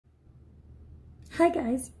Hi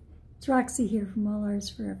guys, it's Roxy here from All Ours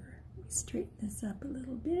Forever. Let me straighten this up a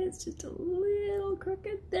little bit. It's just a little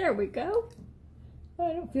crooked. There we go.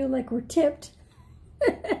 I don't feel like we're tipped.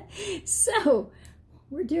 So,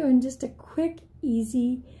 we're doing just a quick,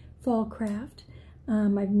 easy fall craft.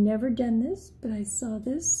 I've never done this, but I saw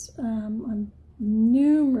this on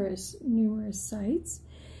numerous sites,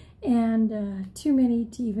 and too many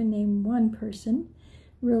to even name one person,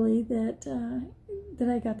 really, that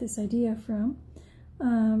I got this idea from.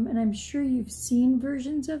 And I'm sure you've seen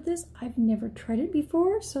versions of this. I've never tried it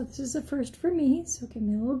before, so this is a first for me, so give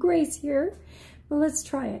me a little grace here. But let's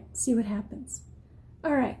try it, see what happens.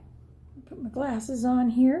 All right, put my glasses on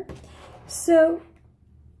here. So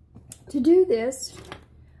to do this,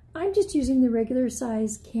 I'm just using the regular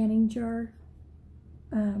size canning jar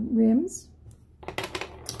rims,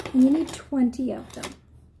 and you need 20 of them.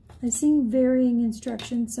 I've seen varying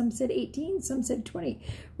instructions. Some said 18, some said 20.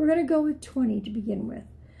 We're going to go with 20 to begin with.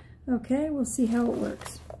 Okay, we'll see how it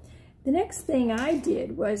works. The next thing I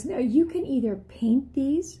did was, now you can either paint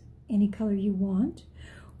these any color you want,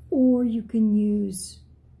 or you can use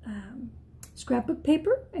scrapbook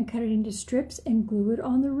paper and cut it into strips and glue it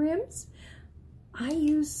on the rims. I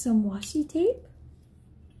used some washi tape.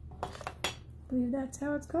 I believe that's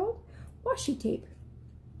how it's called. Washi tape.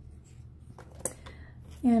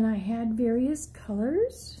 And I had various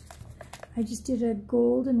colors. I just did a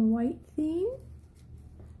gold and white theme.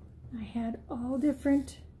 I had all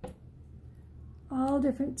different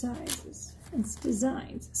sizes and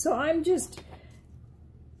designs. So I'm just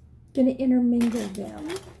gonna intermingle them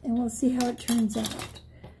and we'll see how it turns out.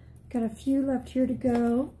 Got a few left here to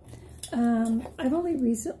go. I've only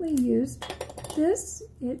recently used this.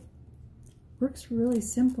 It works really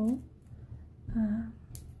simple.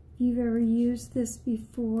 If you've ever used this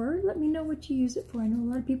before, let me know what you use it for. I know a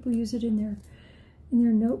lot of people use it in their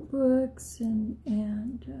notebooks and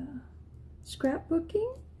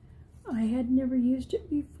scrapbooking. I had never used it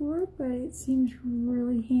before, but it seems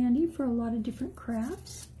really handy for a lot of different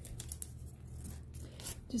crafts.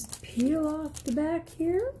 Just peel off the back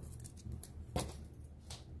here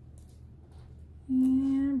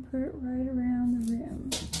and put it right around the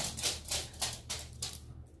rim.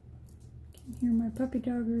 Hear my puppy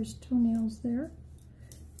dogger's toenails there.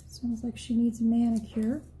 Sounds like she needs a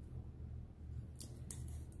manicure.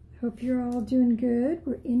 Hope you're all doing good.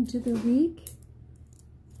 We're into the week.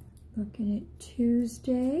 Looking at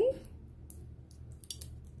Tuesday.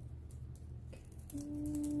 Okay,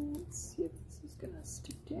 let's see if this is gonna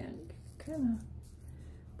stick down. Kind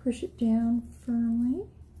of push it down firmly.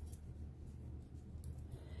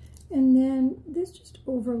 And then this just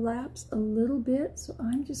overlaps a little bit, so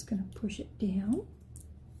I'm just going to push it down.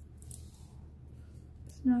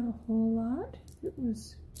 It's not a whole lot. If it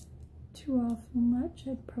was too awful much,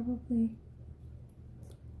 I'd probably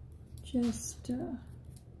just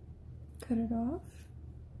cut it off.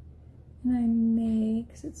 And I may,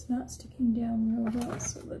 because it's not sticking down real well,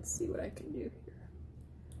 so let's see what I can do here.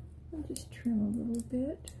 I'll just trim a little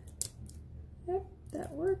bit. Yep, that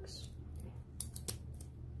works.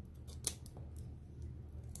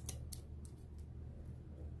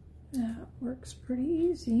 That works pretty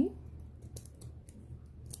easy.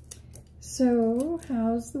 So,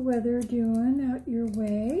 how's the weather doing out your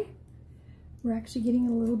way? We're actually getting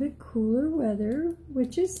a little bit cooler weather,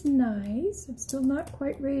 which is nice. I'm still not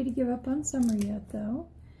quite ready to give up on summer yet, though.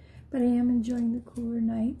 But I am enjoying the cooler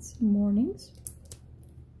nights and mornings.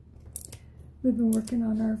 We've been working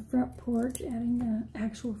on our front porch, adding an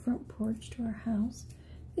actual front porch to our house.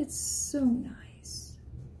 It's so nice.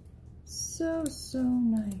 So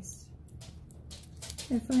nice.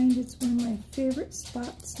 I find it's one of my favorite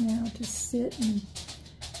spots now to sit, and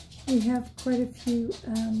we have quite a few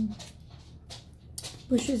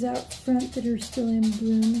bushes out front that are still in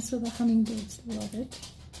bloom, so the hummingbirds love it.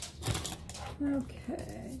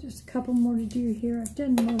 Okay, just a couple more to do here. I've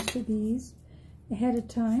done most of these ahead of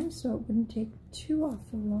time, so it wouldn't take too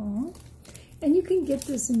awful long. And you can get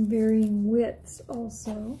this in varying widths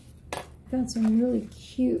also. Found some really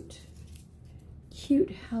cute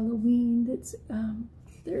Halloween that's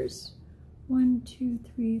there's 1, 2,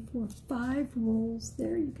 3, 4, 5 rolls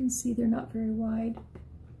there. You can see they're not very wide.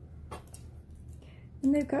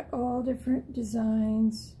 And they've got all different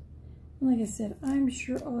designs. And like I said, I'm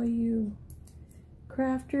sure all you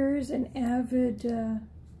crafters and avid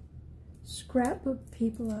scrapbook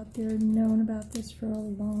people out there have known about this for a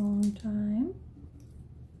long time.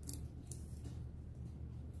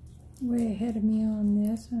 Way ahead of me on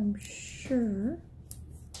this, I'm sure.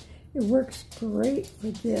 It works great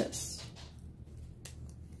for this.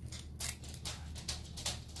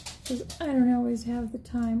 because I don't always have the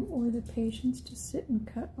time or the patience to sit and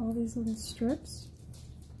cut all these little strips.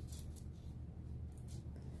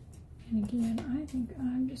 And again, I think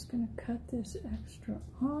I'm just going to cut this extra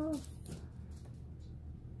off,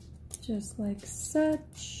 just like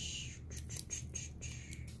such.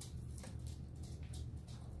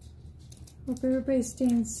 Hope everybody's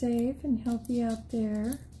staying safe and healthy out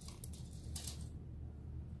there.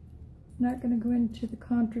 Not going to go into the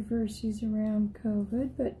controversies around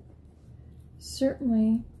COVID, but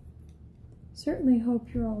certainly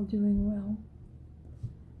hope you're all doing well.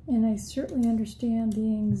 And I certainly understand the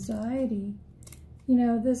anxiety. You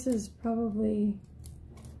know, this is probably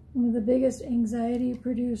one of the biggest anxiety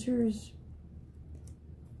producers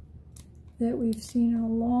that we've seen in a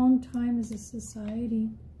long time as a society.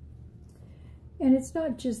 And it's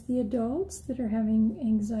not just the adults that are having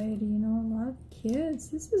anxiety, you know, a lot of kids.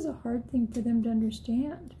 This is a hard thing for them to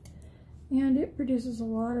understand. And it produces a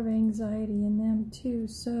lot of anxiety in them too.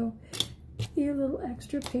 So be a little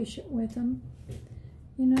extra patient with them.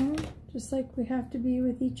 You know, just like we have to be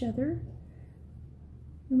with each other.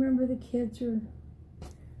 Remember, the kids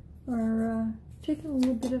are taking a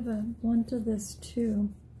little bit of a blunt of this too.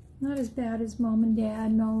 Not as bad as mom and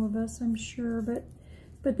dad and all of us, I'm sure, but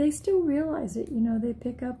they still realize it. You know, they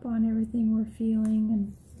pick up on everything we're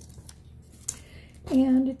feeling,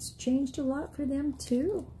 and it's changed a lot for them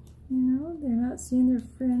too. You know, they're not seeing their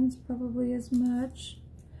friends probably as much.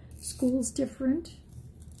 School's different.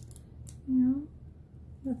 You know,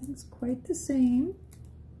 nothing's quite the same.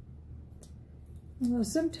 Although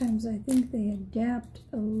sometimes I think they adapt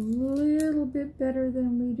a little bit better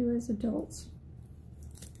than we do as adults.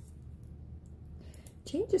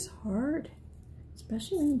 Change is hard,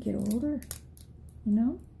 especially when you get older. You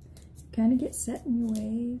know, you kind of get set in your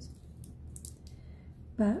ways.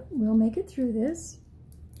 But we'll make it through this.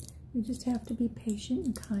 We just have to be patient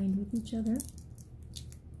and kind with each other.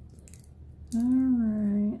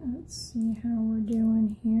 Alright, let's see how we're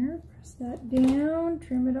doing here. Press that down,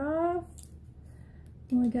 trim it off.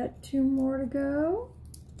 Only got 2 more to go.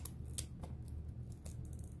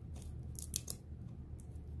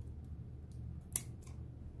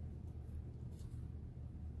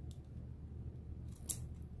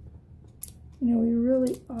 You know, we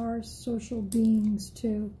really are social beings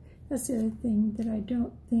too. That's the other thing that I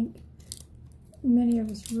don't think many of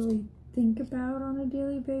us really think about on a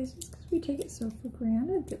daily basis, because we take it so for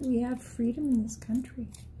granted that we have freedom in this country.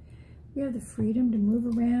 We have the freedom to move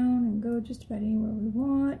around and go just about anywhere we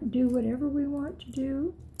want, do whatever we want to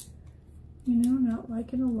do, you know, not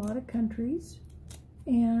like in a lot of countries.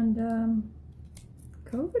 And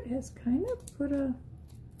COVID has kind of put a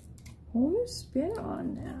whole new spin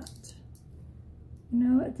on that. You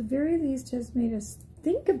know, at the very least has made us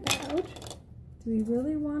think about, do we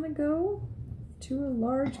really want to go to a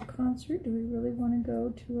large concert? Do we really want to go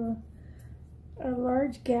to a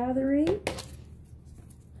large gathering?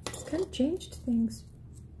 It's kind of changed things.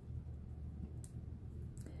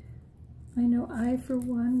 I know I, for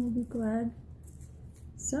one, will be glad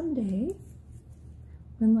someday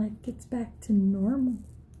when life gets back to normal.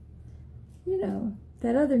 You know,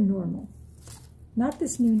 that other normal. Not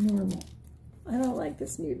this new normal. I don't like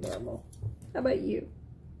this new normal. How about you?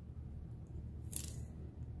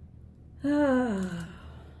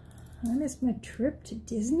 I miss my trip to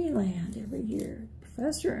Disneyland every year. The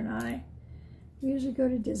professor and I, we usually go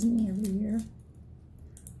to Disney every year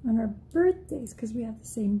on our birthdays because we have the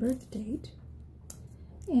same birth date.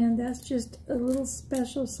 And that's just a little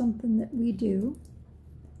special something that we do.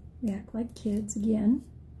 We act like kids again.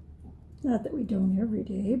 Not that we don't every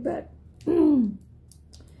day, but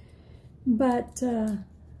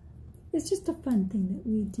it's just a fun thing that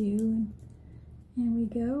we do, and we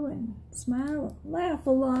go and smile and laugh a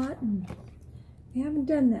lot, and we haven't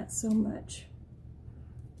done that so much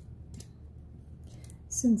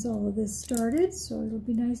since all of this started, so it'll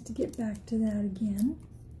be nice to get back to that again.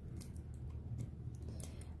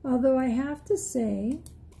 Although I have to say,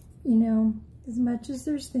 you know, as much as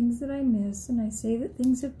there's things that I miss, and I say that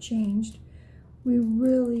things have changed, we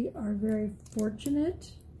really are very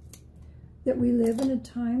fortunate that we live in a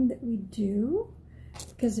time that we do.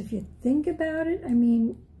 Because if you think about it, I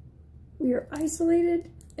mean, we are isolated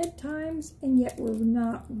at times, and yet we're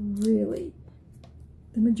not really.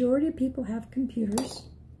 The majority of people have computers.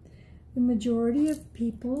 The majority of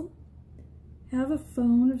people have a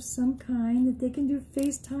phone of some kind that they can do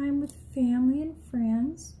FaceTime with family and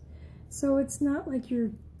friends. So it's not like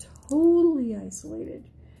you're totally isolated.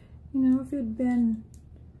 You know, if it had been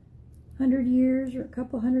 100 years or a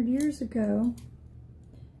couple hundred years ago,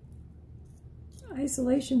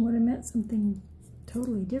 isolation would have meant something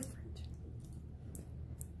totally different.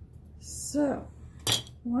 So,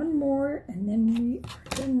 one more, and then we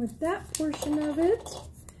are done with that portion of it.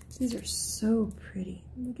 These are so pretty.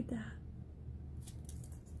 Look at that.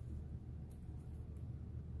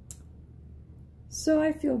 So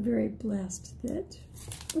I feel very blessed that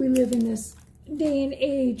we live in this day and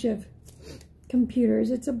age of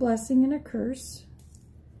computers. It's a blessing and a curse.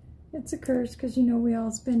 It's a curse because, you know, we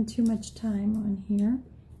all spend too much time on here.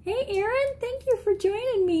 Hey, Erin, thank you for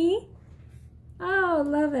joining me. Oh,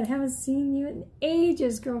 love it. Haven't seen you in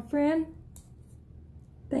ages, girlfriend.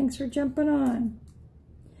 Thanks for jumping on.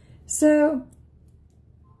 So,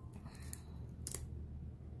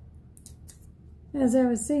 as I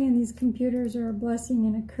was saying, these computers are a blessing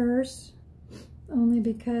and a curse, only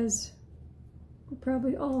because we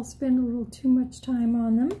probably all spend a little too much time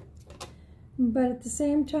on them. But at the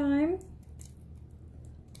same time,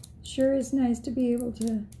 sure is nice to be able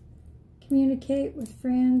to communicate with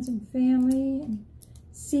friends and family and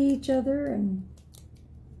see each other, and,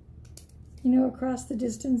 you know, across the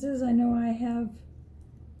distances. I know I have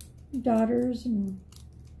daughters and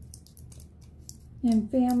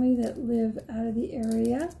family that live out of the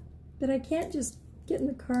area that I can't just get in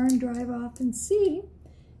the car and drive off and see.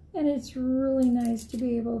 And it's really nice to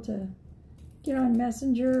be able to get on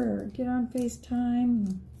Messenger or get on FaceTime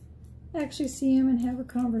and actually see them and have a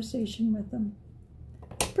conversation with them.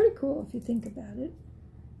 Pretty cool if you think about it.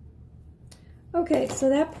 Okay, so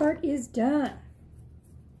that part is done.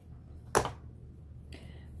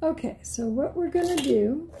 Okay, so what we're going to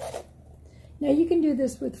do, now you can do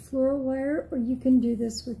this with floral wire or you can do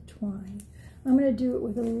this with twine. I'm going to do it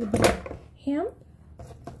with a little bit of hemp,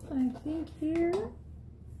 I think, here.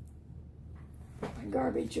 Put my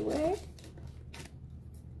garbage away.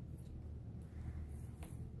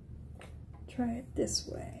 Try it this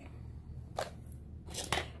way.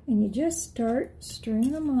 And you just start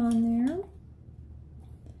stringing them on there,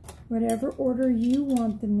 whatever order you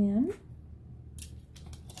want them in.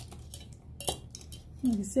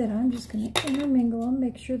 Like I said, I'm just going to intermingle them,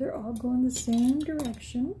 make sure they're all going the same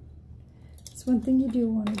direction. That's one thing you do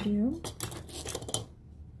want to do.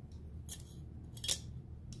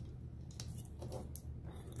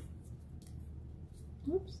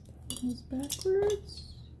 Oops, that was backwards.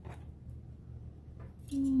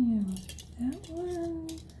 Yeah, that one.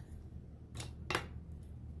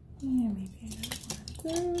 Yeah, maybe another one of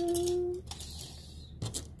those.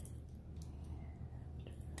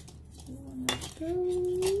 One of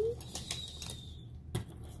those.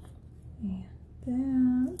 And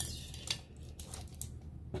that.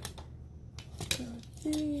 Go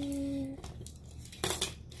there.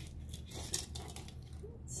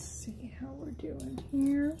 Let's see how we're doing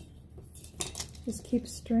here. Just keep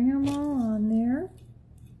stringing them all on there.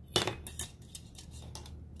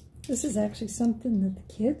 This is actually something that the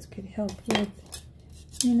kids could help with,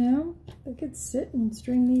 you know. They could sit and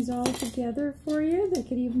string these all together for you. They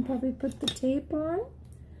could even probably put the tape on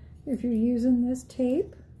if you're using this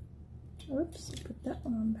tape. Oops, I put that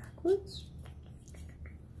one on backwards.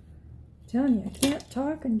 I'm telling you, I can't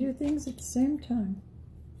talk and do things at the same time.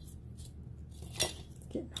 It's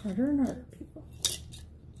getting harder and harder, people.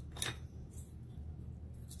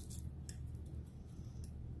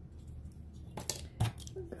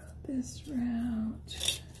 This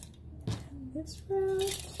route and this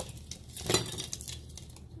route,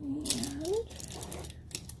 and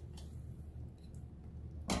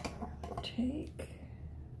take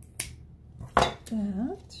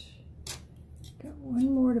that. Got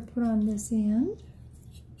one more to put on this end.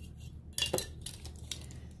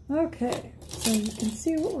 Okay, so you can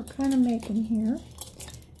see what we're kind of making here.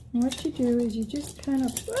 And what you do is you just kind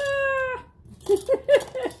of,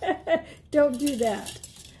 don't do that.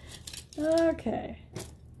 Okay,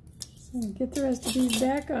 so get the rest of these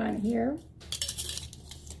back on here.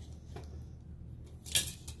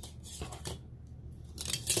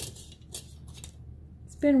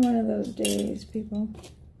 It's been one of those days, people.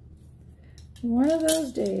 One of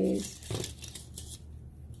those days.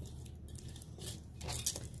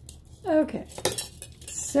 Okay,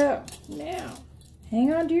 so now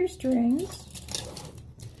hang on to your strings.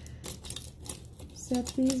 Set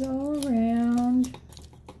these all around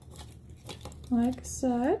like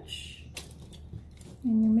such,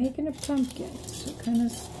 and you're making a pumpkin, so kind of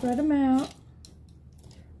spread them out,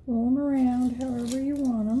 roll them around however you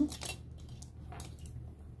want them,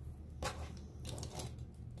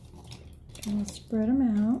 kind of spread them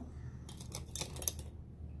out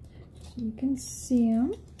so you can see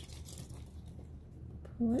them.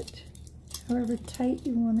 Pull it however tight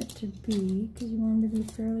you want it to be, because you want them to be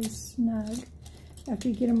fairly snug after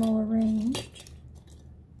you get them all arranged.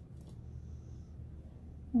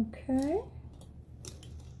 Okay.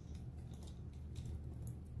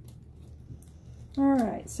 All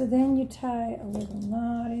right, so then you tie a little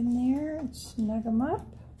knot in there and snug them up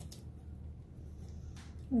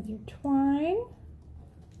with your twine.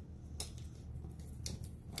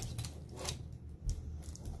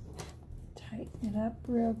 Tighten it up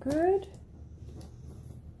real good.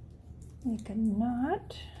 Make a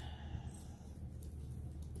knot.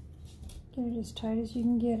 Get it as tight as you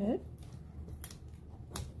can get it.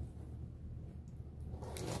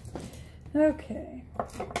 Okay,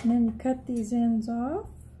 and then you cut these ends off,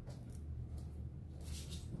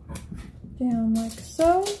 down like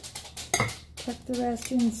so, tuck the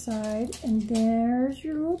rest inside, and there's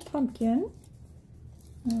your little pumpkin.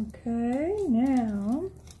 Okay, now,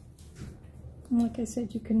 like I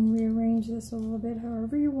said, you can rearrange this a little bit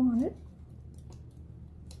however you want it.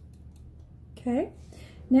 Okay,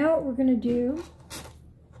 now what we're going to do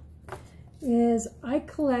is I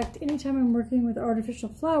collect, anytime I'm working with artificial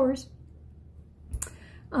flowers,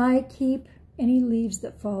 I keep any leaves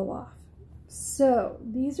that fall off. So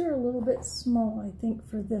these are a little bit small, I think,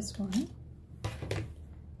 for this one.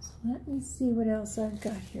 So let me see what else I've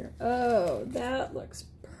got here. Oh, that looks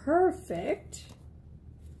perfect.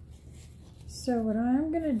 So what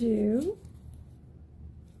I'm going to do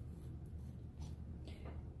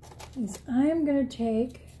is I'm going to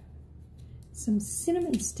take some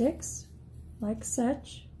cinnamon sticks, like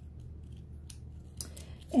such,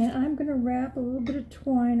 and I'm going to wrap a little bit of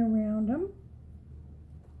twine around them.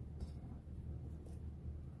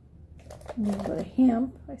 A little bit of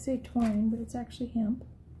hemp. I say twine, but it's actually hemp.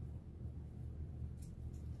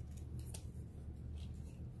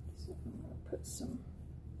 So I'm going to put some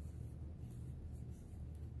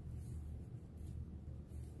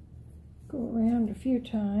go around a few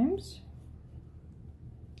times.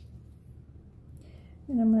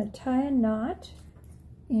 And I'm going to tie a knot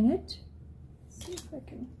in it. See if I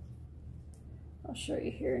can, I'll show you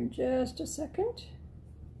here in just a second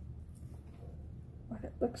what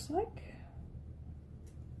it looks like.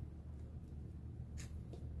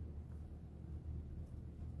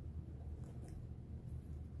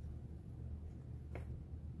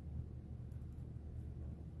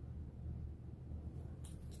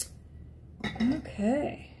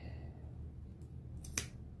 Okay.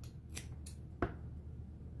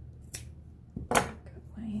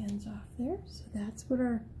 Hands off there. So that's what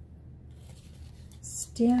our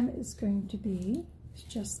stem is going to be. It's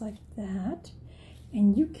just like that.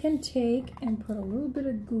 And you can take and put a little bit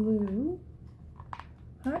of glue,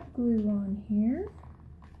 hot glue on here.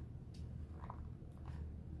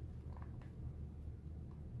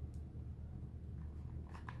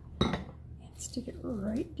 And stick it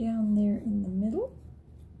right down there in the middle.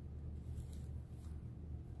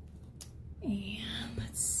 And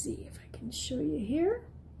let's see if I can show you here.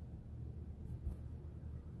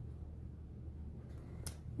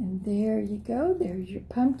 And there you go, there's your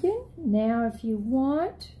pumpkin. Now if you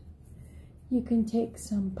want, you can take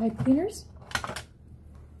some pipe cleaners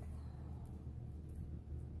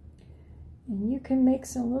and you can make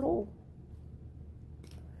some little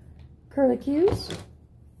curlicues.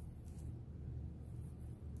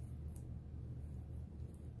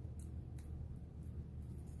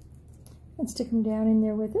 And stick them down in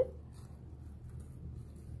there with it,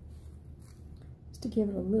 just to give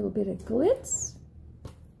it a little bit of glitz.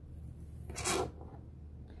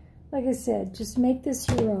 Like I said, just make this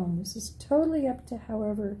your own. This is totally up to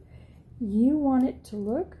however you want it to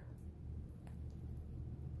look.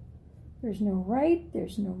 There's no right,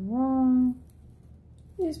 there's no wrong.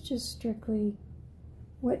 It's just strictly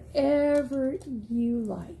whatever you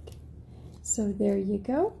like. So there you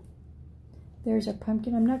go. There's our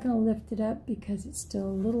pumpkin. I'm not going to lift it up because it's still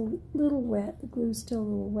a little wet. The glue's still a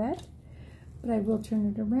little wet, but I will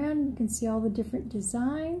turn it around. You can see all the different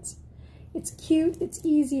designs. It's cute, it's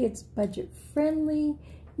easy, it's budget friendly.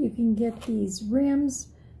 You can get these rims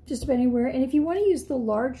just about anywhere. And if you want to use the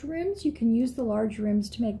large rims, you can use the large rims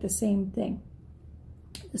to make the same thing.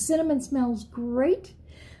 The cinnamon smells great.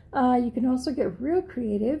 You can also get real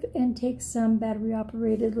creative and take some battery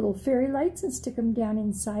operated little fairy lights and stick them down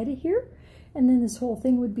inside of here. And then this whole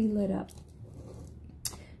thing would be lit up.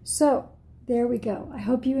 So there we go. I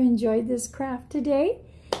hope you enjoyed this craft today.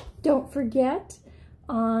 Don't forget,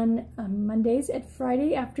 on Mondays and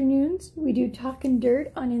Friday afternoons, we do Talkin'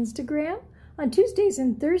 Dirt on Instagram. On Tuesdays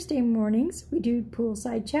and Thursday mornings, we do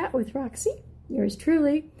Poolside Chat with Roxy, yours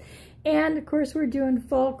truly. And of course, we're doing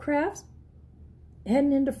fall crafts,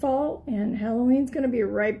 heading into fall, and Halloween's going to be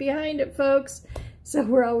right behind it, folks. So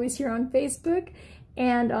we're always here on Facebook.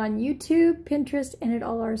 and on YouTube, Pinterest, and at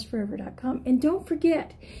allarsforever.com. And don't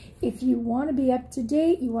forget, if you want to be up to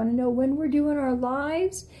date, you want to know when we're doing our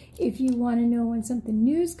lives, if you want to know when something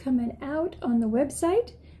new is coming out on the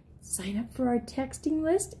website, sign up for our texting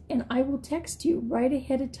list, and I will text you right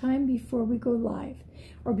ahead of time before we go live,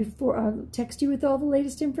 or before I'll text you with all the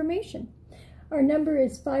latest information. Our number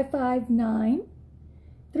is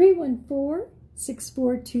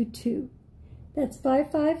 559-314-6422. That's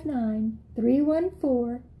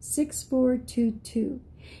 559-314-6422.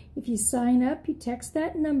 If you sign up, you text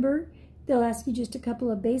that number, they'll ask you just a couple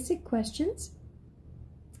of basic questions.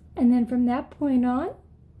 And then from that point on,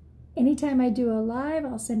 anytime I do a live,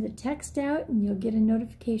 I'll send a text out and you'll get a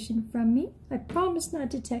notification from me. I promise not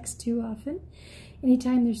to text too often.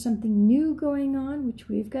 Anytime there's something new going on, which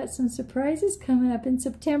we've got some surprises coming up in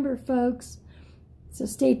September, folks. So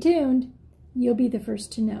stay tuned. You'll be the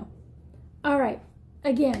first to know. All right.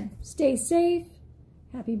 Again, stay safe.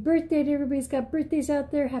 Happy birthday to everybody who's got birthdays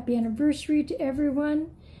out there. Happy anniversary to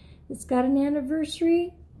everyone that's got an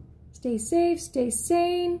anniversary. Stay safe. Stay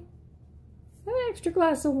sane. Have an extra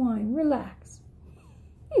glass of wine. Relax.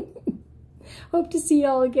 Hope to see you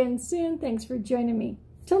all again soon. Thanks for joining me.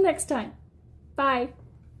 Till next time. Bye.